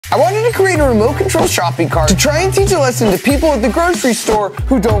I wanted to create a remote control shopping cart to try and teach a lesson to people at the grocery store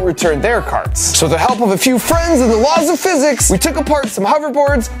who don't return their carts. So with the help of a few friends and the laws of physics, we took apart some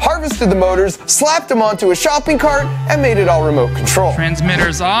hoverboards, harvested the motors, slapped them onto a shopping cart, and made it all remote control.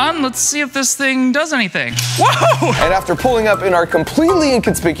 Transmitter's on. Let's see if this thing does anything. Whoa! And after pulling up in our completely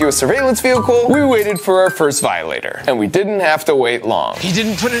inconspicuous surveillance vehicle, we waited for our first violator. And we didn't have to wait long. He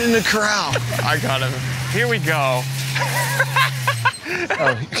didn't put it in the corral. I got him. Here we go.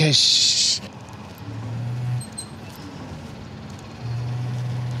 Oh, okay, shh.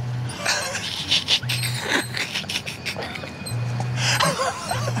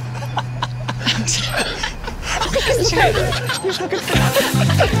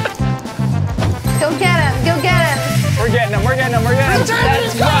 Go get him, go get him. We're getting him, we're getting him, we're getting him.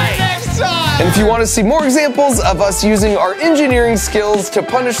 That's right. Next time. And if you want to see more examples of us using our engineering skills to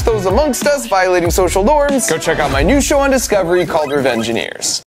punish those amongst us violating social norms, go check out my new show on Discovery called Revengineers.